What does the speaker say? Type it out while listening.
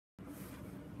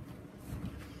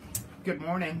Good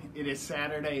morning. It is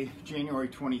Saturday, January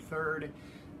 23rd.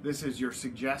 This is your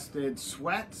suggested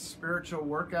sweat spiritual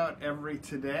workout every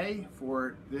today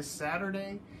for this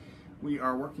Saturday. We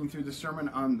are working through the Sermon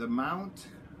on the Mount.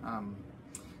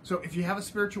 So if you have a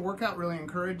spiritual workout, really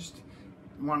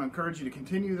want to encourage you to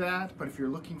continue that. But if you're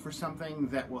looking for something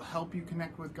that will help you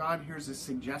connect with God, here's a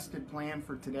suggested plan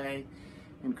for today.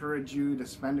 Encourage you to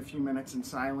spend a few minutes in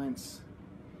silence.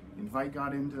 Invite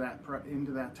God into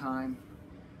that time.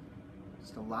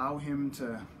 Just allow Him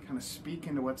to kind of speak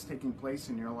into what's taking place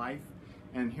in your life.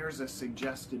 And here's a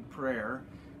suggested prayer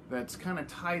that's kind of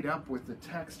tied up with the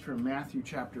text from Matthew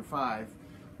chapter 5,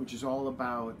 which is all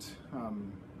about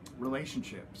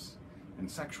relationships and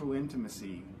sexual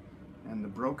intimacy and the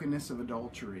brokenness of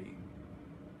adultery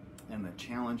and the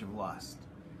challenge of lust.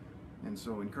 And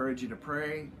so encourage you to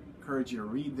pray, encourage you to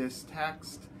read this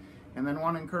text, and then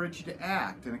want to encourage you to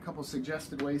act. And a couple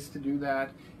suggested ways to do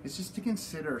that is just to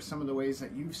consider some of the ways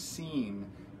that you've seen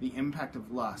the impact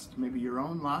of lust, maybe your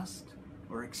own lust,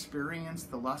 or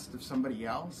experienced the lust of somebody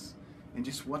else, and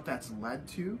just what that's led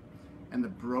to, and the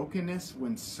brokenness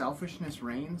when selfishness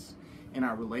reigns in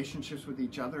our relationships with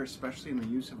each other, especially in the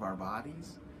use of our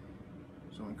bodies.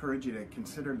 So I encourage you to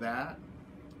consider that.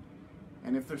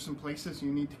 And if there's some places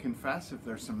you need to confess, if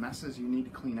there's some messes you need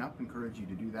to clean up, I encourage you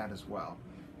to do that as well.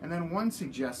 And then one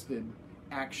suggested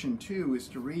action too is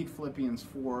to read Philippians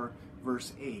 4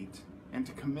 verse 8 and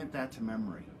to commit that to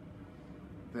memory.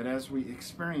 That as we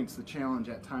experience the challenge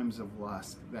at times of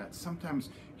lust, that sometimes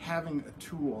having a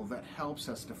tool that helps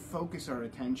us to focus our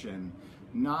attention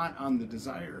not on the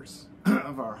desires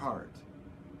of our heart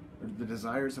or the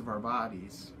desires of our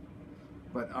bodies,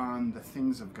 but on the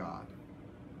things of God.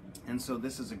 And so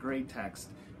this is a great text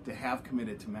to have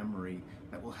committed to memory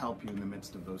that will help you in the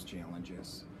midst of those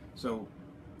challenges. So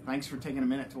thanks for taking a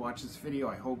minute to watch this video.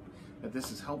 I hope that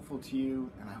this is helpful to you,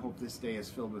 and I hope this day is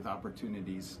filled with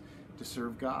opportunities to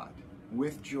serve God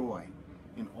with joy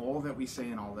in all that we say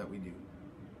and all that we do.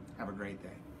 Have a great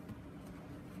day.